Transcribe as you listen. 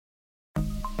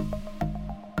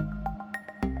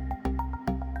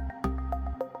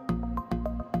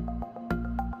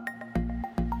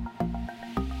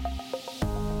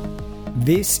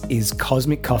This is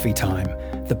Cosmic Coffee Time,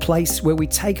 the place where we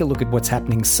take a look at what's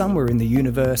happening somewhere in the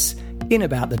universe in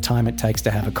about the time it takes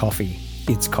to have a coffee.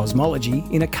 It's cosmology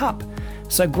in a cup.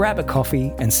 So grab a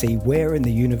coffee and see where in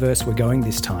the universe we're going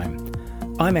this time.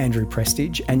 I'm Andrew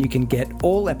Prestige, and you can get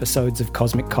all episodes of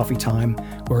Cosmic Coffee Time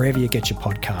wherever you get your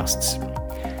podcasts.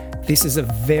 This is a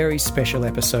very special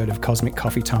episode of Cosmic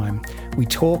Coffee Time. We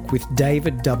talk with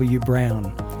David W.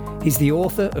 Brown. He's the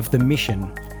author of The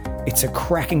Mission. It's a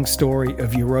cracking story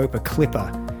of Europa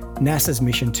Clipper, NASA's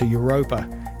mission to Europa,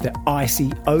 the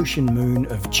icy ocean moon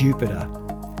of Jupiter.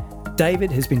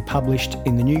 David has been published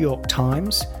in the New York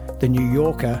Times, the New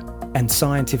Yorker, and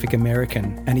Scientific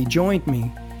American, and he joined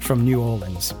me from New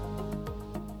Orleans.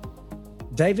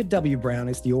 David W. Brown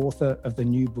is the author of the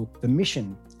new book, The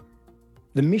Mission.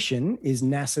 The Mission is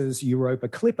NASA's Europa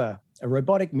Clipper, a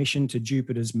robotic mission to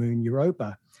Jupiter's moon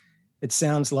Europa. It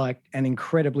sounds like an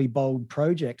incredibly bold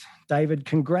project. David,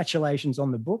 congratulations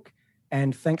on the book,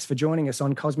 and thanks for joining us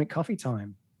on Cosmic Coffee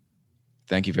Time.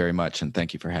 Thank you very much, and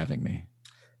thank you for having me.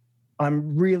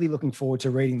 I'm really looking forward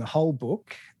to reading the whole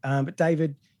book. But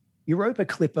David, Europa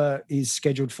Clipper is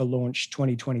scheduled for launch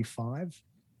 2025,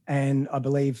 and I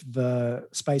believe the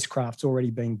spacecraft's already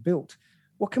being built.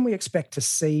 What can we expect to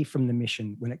see from the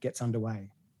mission when it gets underway?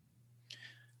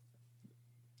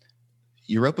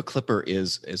 Europa Clipper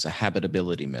is a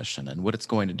habitability mission, and what it's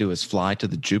going to do is fly to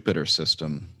the Jupiter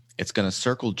system. It's going to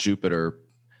circle Jupiter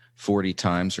 40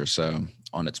 times or so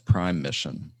on its prime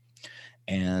mission.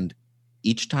 And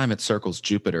each time it circles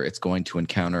Jupiter, it's going to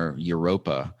encounter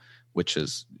Europa, which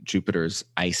is Jupiter's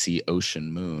icy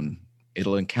ocean moon.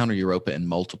 It'll encounter Europa in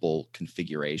multiple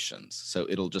configurations. So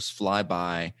it'll just fly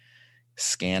by,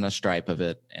 scan a stripe of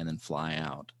it, and then fly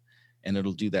out. And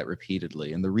it'll do that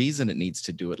repeatedly. And the reason it needs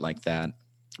to do it like that,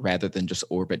 rather than just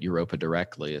orbit Europa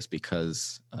directly, is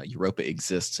because Europa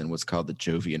exists in what's called the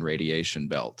Jovian radiation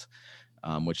belt,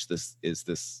 which is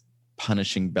this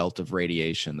punishing belt of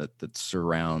radiation that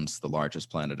surrounds the largest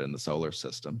planet in the solar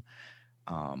system.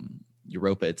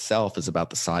 Europa itself is about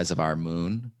the size of our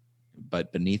moon,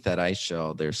 but beneath that ice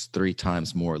shell, there's 3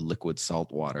 times more liquid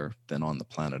salt water than on the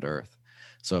planet Earth.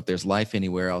 So if there's life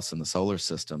anywhere else in the solar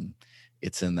system,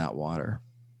 it's in that water.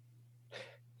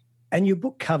 And your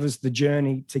book covers the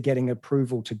journey to getting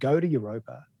approval to go to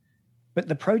Europa, but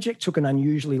the project took an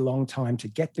unusually long time to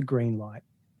get the green light.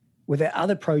 Were there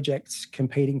other projects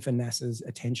competing for NASA's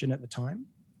attention at the time?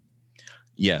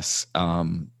 Yes.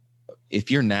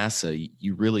 If you're NASA,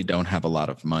 you really don't have a lot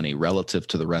of money relative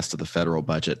to the rest of the federal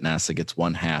budget. NASA gets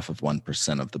 1/2 of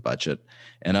 1% of the budget.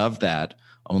 And of that,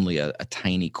 only a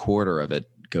tiny quarter of it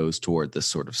goes toward this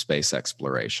sort of space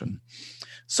exploration.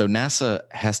 So NASA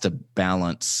has to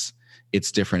balance its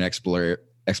different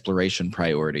exploration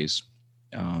priorities.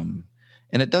 And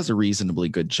it does a reasonably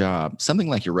good job. Something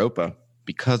like Europa,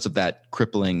 because of that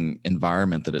crippling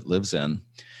environment that it lives in,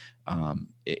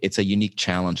 it's a unique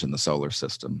challenge in the solar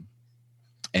system.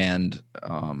 And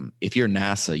if you're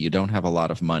NASA, you don't have a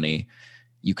lot of money.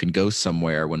 You can go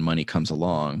somewhere when money comes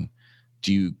along.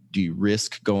 Do you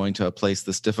risk going to a place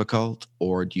that's difficult,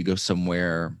 or do you go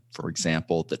somewhere, for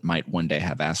example, that might one day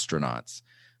have astronauts?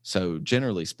 So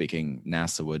generally speaking,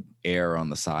 NASA would err on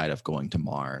the side of going to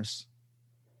Mars.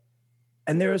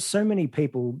 And there are so many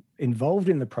people involved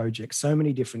in the project, so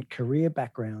many different career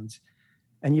backgrounds.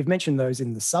 And you've mentioned those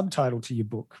in the subtitle to your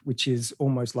book, which is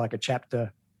almost like a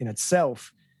chapter in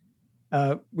itself.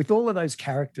 With all of those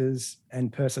characters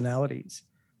and personalities,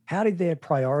 how did their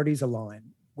priorities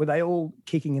align? Were they all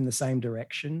kicking in the same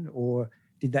direction, or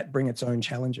did that bring its own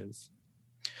challenges?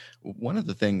 One of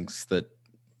the things that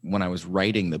when I was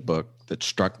writing the book that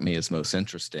struck me as most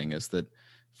interesting is that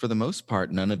for the most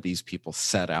part, none of these people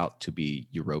set out to be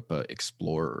Europa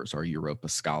explorers or Europa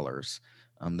scholars.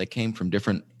 They came from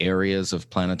different areas of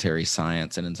planetary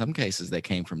science, and in some cases, they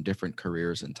came from different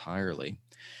careers entirely.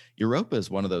 Europa is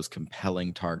one of those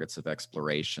compelling targets of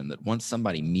exploration that once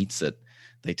somebody meets it,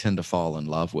 they tend to fall in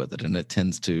love with it, and it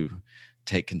tends to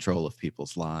take control of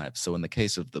people's lives. So in the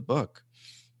case of the book,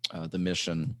 The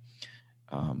Mission,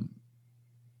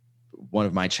 one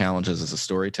of my challenges as a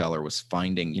storyteller was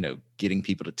getting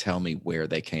people to tell me where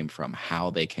they came from, how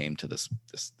they came to this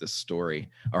story,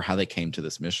 or how they came to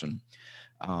this mission.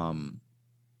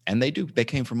 And they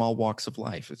came from all walks of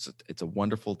life. It's a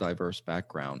wonderful, diverse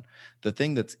background. The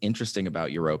thing that's interesting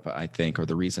about Europa, I think, or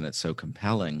the reason it's so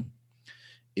compelling,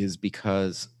 is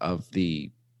because of the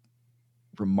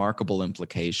remarkable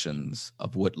implications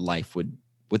of what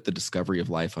the discovery of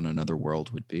life on another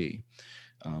world would be.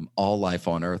 All life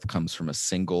on Earth comes from a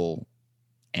single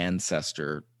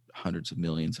ancestor hundreds of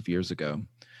millions of years ago.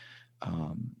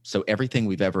 So everything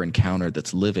we've ever encountered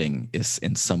that's living is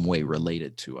in some way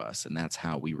related to us, and that's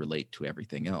how we relate to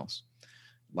everything else.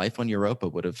 Life on Europa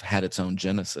would have had its own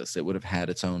genesis. It would have had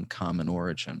its own common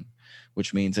origin,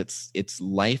 which means it's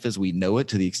life as we know it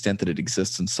to the extent that it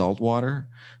exists in salt water,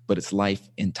 but it's life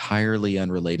entirely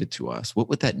unrelated to us. What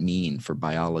would that mean for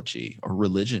biology or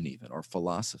religion even, or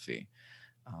philosophy?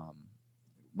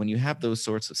 When you have those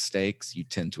sorts of stakes, you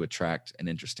tend to attract an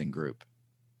interesting group.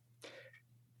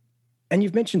 And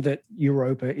you've mentioned that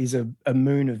Europa is a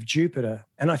moon of Jupiter.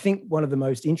 And I think one of the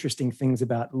most interesting things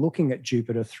about looking at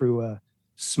Jupiter through a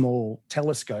small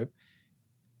telescope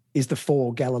is the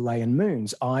 4 Galilean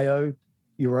moons, Io,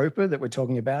 Europa that we're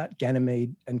talking about,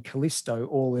 Ganymede, and Callisto,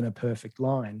 all in a perfect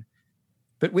line.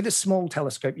 But with a small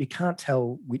telescope, you can't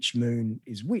tell which moon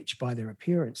is which by their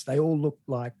appearance. They all look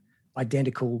like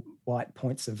identical white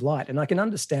points of light. And I can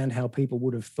understand how people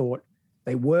would have thought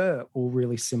they were all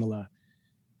really similar.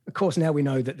 Of course, now we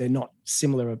know that they're not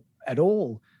similar at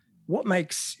all. What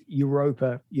makes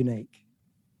Europa unique?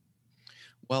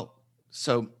 Well,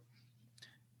 so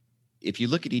if you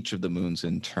look at each of the moons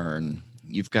in turn,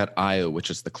 you've got Io, which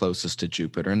is the closest to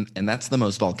Jupiter, and that's the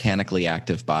most volcanically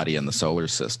active body in the solar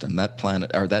system. That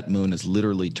planet, or that moon, is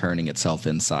literally turning itself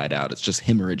inside out. It's just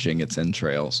hemorrhaging its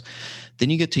entrails. Then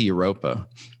you get to Europa,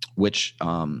 which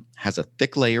has a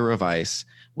thick layer of ice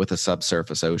with a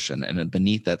subsurface ocean, and then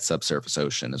beneath that subsurface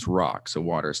ocean is rock. So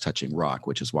water is touching rock,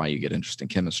 which is why you get interesting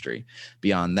chemistry.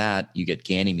 Beyond that, you get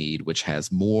Ganymede, which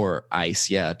has more ice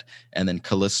yet, and then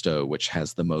Callisto, which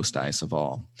has the most ice of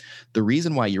all. The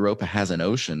reason why Europa has an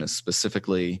ocean is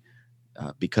specifically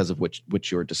because of which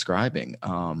you're describing.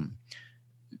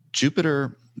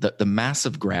 Jupiter, the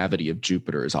massive gravity of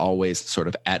Jupiter is always sort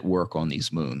of at work on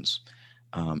these moons.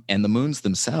 And the moons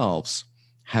themselves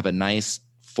have a nice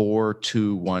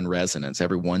 4-2-1 resonance.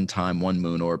 Every one time one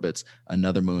moon orbits,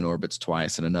 another moon orbits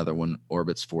twice, and another one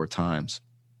orbits 4 times.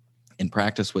 In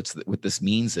practice, what this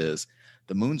means is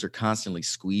the moons are constantly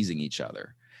squeezing each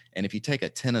other. And if you take a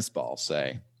tennis ball,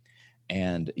 say,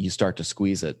 and you start to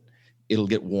squeeze it, it'll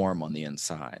get warm on the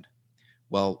inside.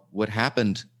 Well, what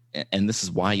happened, and this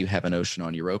is why you have an ocean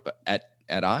on Europa, at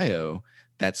Io,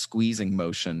 that squeezing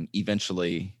motion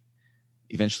eventually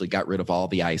got rid of all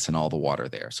the ice and all the water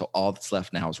there. So all that's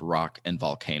left now is rock and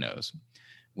volcanoes.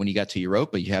 When you got to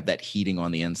Europa, you have that heating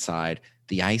on the inside.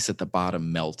 The ice at the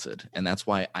bottom melted, and that's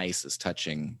why ice is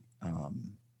touching,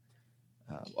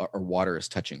 or water is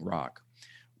touching rock.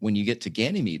 When you get to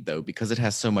Ganymede, though, because it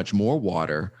has so much more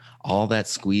water, all that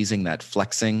squeezing, that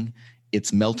flexing,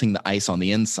 it's melting the ice on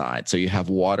the inside. So you have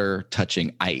water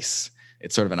touching ice.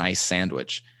 It's sort of an ice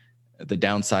sandwich. The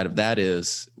downside of that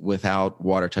is without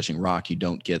water touching rock, you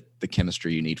don't get the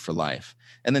chemistry you need for life.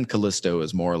 And then Callisto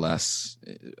is more or less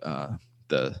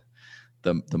the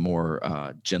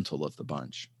more gentle of the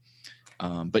bunch.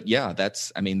 But yeah,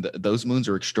 those moons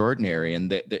are extraordinary,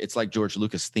 and it's like George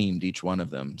Lucas themed each one of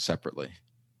them separately.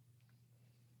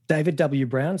 David W.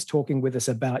 Brown's talking with us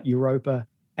about Europa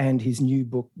and his new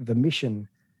book, The Mission.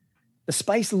 The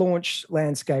space launch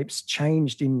landscape's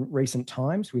changed in recent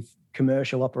times with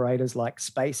commercial operators like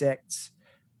SpaceX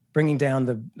bringing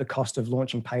down the cost of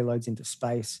launching payloads into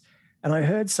space. And I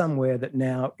heard somewhere that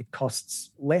now it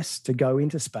costs less to go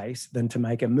into space than to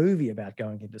make a movie about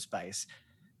going into space.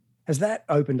 Has that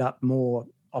opened up more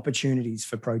opportunities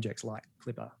for projects like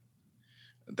Clipper?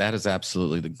 That is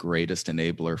absolutely the greatest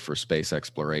enabler for space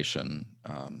exploration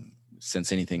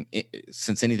since anything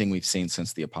we've seen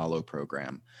since the Apollo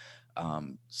program.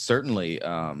 Certainly,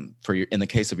 in the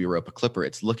case of Europa Clipper,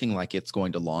 it's looking like it's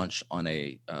going to launch on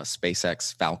a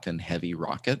SpaceX Falcon Heavy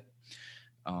rocket.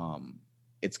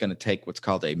 It's going to take what's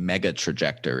called a mega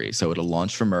trajectory. So it'll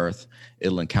launch from Earth.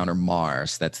 It'll encounter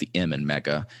Mars. That's the M in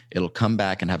mega. It'll come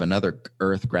back and have another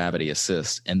Earth gravity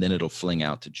assist, and then it'll fling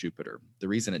out to Jupiter. The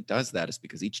reason it does that is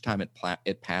because each time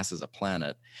it passes a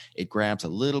planet, it grabs a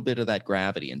little bit of that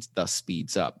gravity and thus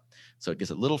speeds up. So it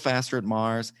gets a little faster at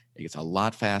Mars. It gets a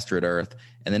lot faster at Earth.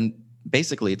 And then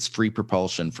basically it's free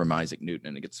propulsion from Isaac Newton,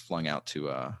 and it gets flung out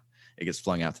to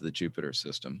the Jupiter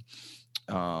system.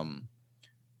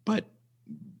 But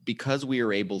because we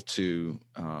are able to,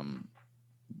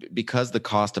 because the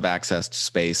cost of access to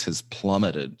space has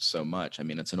plummeted so much, I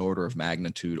mean, it's an order of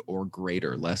magnitude or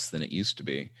greater, less than it used to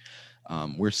be.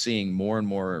 We're seeing more and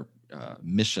more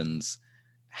missions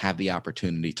have the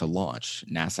opportunity to launch.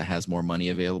 NASA has more money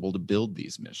available to build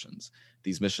these missions.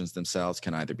 These missions themselves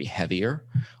can either be heavier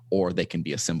or they can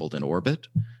be assembled in orbit.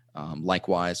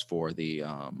 Likewise, for the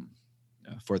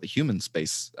human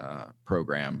space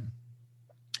program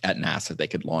at NASA, they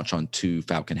could launch on 2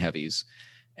 Falcon Heavies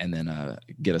and then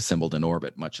get assembled in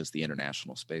orbit, much as the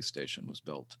International Space Station was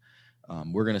built.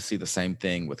 We're going to see the same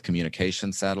thing with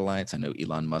communication satellites. I know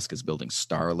Elon Musk is building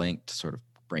Starlink to sort of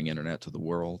bring internet to the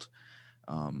world.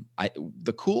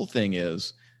 The cool thing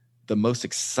is the most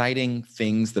exciting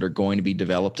things that are going to be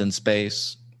developed in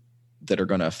space that are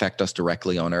going to affect us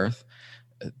directly on Earth,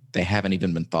 they haven't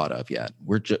even been thought of yet.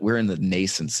 We're in the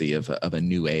nascency of a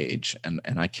new age, and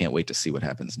I can't wait to see what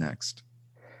happens next.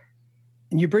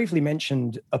 And you briefly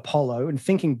mentioned Apollo, and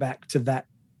thinking back to that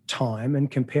time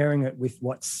and comparing it with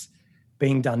what's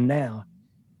being done now,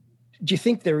 do you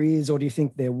think there is, or do you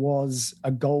think there was,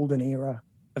 a golden era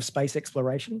of space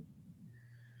exploration?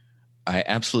 I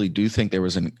absolutely do think there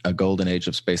was a golden age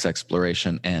of space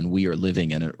exploration, and we are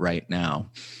living in it right now.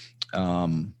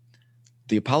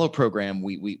 The Apollo program,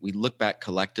 we look back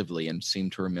collectively and seem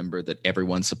to remember that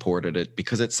everyone supported it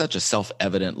because it's such a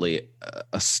self-evidently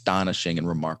astonishing and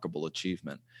remarkable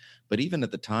achievement. But even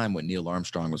at the time when Neil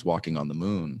Armstrong was walking on the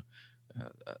moon,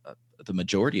 the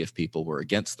majority of people were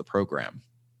against the program.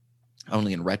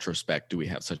 Only in retrospect do we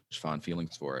have such fond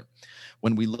feelings for it.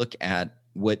 When we look at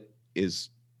what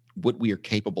we are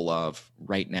capable of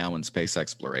right now in space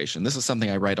exploration, this is something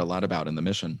I write a lot about in the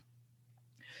mission.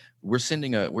 We're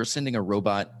sending a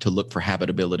robot to look for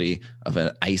habitability of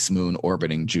an ice moon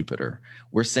orbiting Jupiter.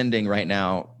 We're sending right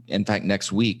now, in fact,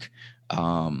 next week,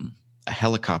 a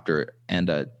helicopter and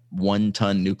a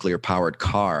 1-ton nuclear-powered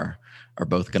car are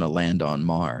both going to land on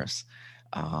Mars.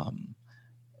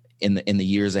 In the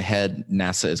years ahead,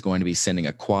 NASA is going to be sending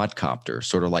a quadcopter,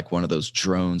 sort of like one of those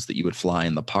drones that you would fly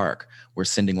in the park. We're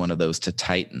sending one of those to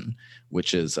Titan,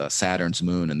 which is Saturn's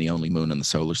moon and the only moon in the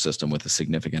solar system with a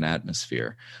significant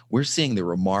atmosphere. We're seeing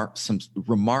some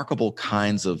remarkable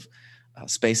kinds of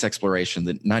space exploration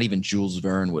that not even Jules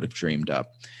Verne would have dreamed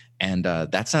up. And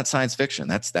that's not science fiction.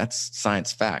 That's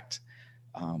science fact.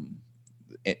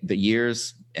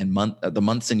 The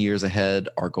months and years ahead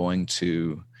are going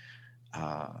to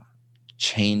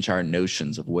change our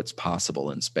notions of what's possible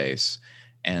in space.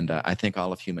 And I think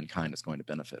all of humankind is going to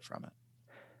benefit from it.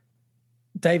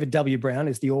 David W. Brown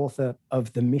is the author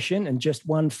of The Mission. And just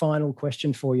one final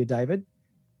question for you, David.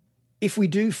 If we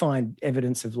do find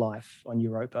evidence of life on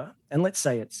Europa, and let's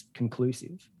say it's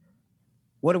conclusive,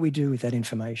 what do we do with that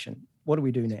information? What do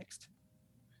we do next?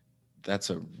 That's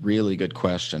a really good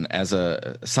question.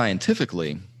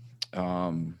 Scientifically,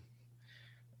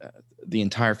 the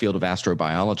entire field of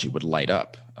astrobiology would light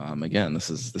up. Again,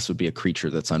 this would be a creature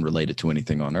that's unrelated to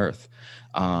anything on Earth.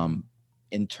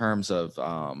 In terms of,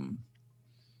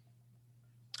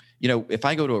 if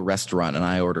I go to a restaurant and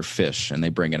I order fish and they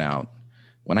bring it out,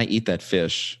 when I eat that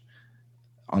fish,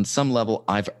 on some level,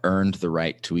 I've earned the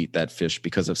right to eat that fish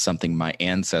because of something my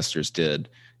ancestors did,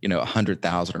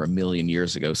 100,000 or 1 million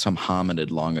years ago. Some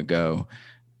hominid long ago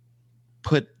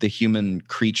put the human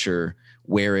creature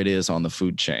where it is on the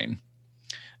food chain.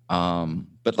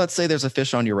 But let's say there's a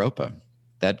fish on Europa.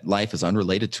 That life is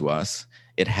unrelated to us.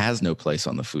 It has no place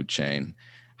on the food chain.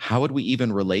 How would we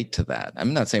even relate to that?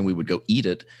 I'm not saying we would go eat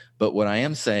it, but what I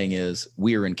am saying is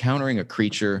we are encountering a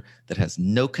creature that has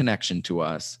no connection to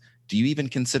us. Do you even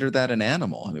consider that an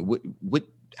animal? I mean,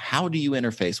 how do you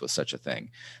interface with such a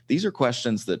thing? These are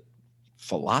questions that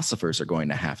philosophers are going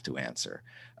to have to answer.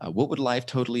 What would life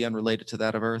totally unrelated to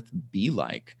that of Earth be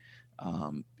like?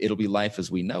 It'll be life as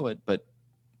we know it, but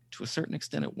to a certain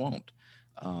extent it won't.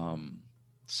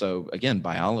 So again,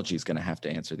 biology is going to have to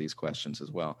answer these questions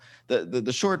as well.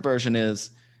 The short version is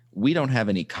we don't have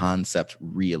any concept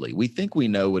really. We think we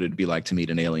know what it'd be like to meet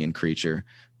an alien creature,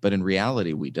 but in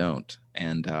reality we don't.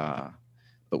 And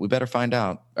but we better find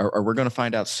out, or we're going to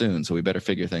find out soon. So we better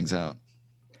figure things out.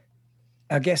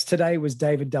 Our guest today was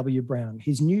David W. Brown.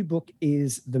 His new book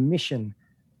is The Mission.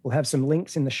 We'll have some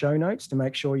links in the show notes to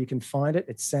make sure you can find it.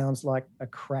 It sounds like a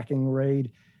cracking read.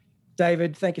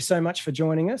 David, thank you so much for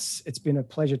joining us. It's been a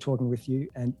pleasure talking with you,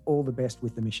 and all the best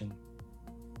with The Mission.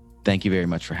 Thank you very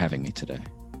much for having me today.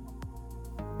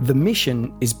 The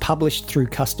Mission is published through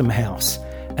Custom House,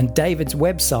 and David's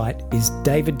website is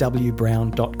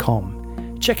davidwbrown.com.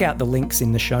 Check out the links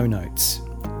in the show notes.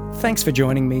 Thanks for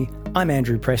joining me. I'm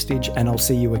Andrew Prestige, and I'll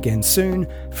see you again soon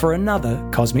for another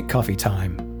Cosmic Coffee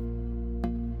Time.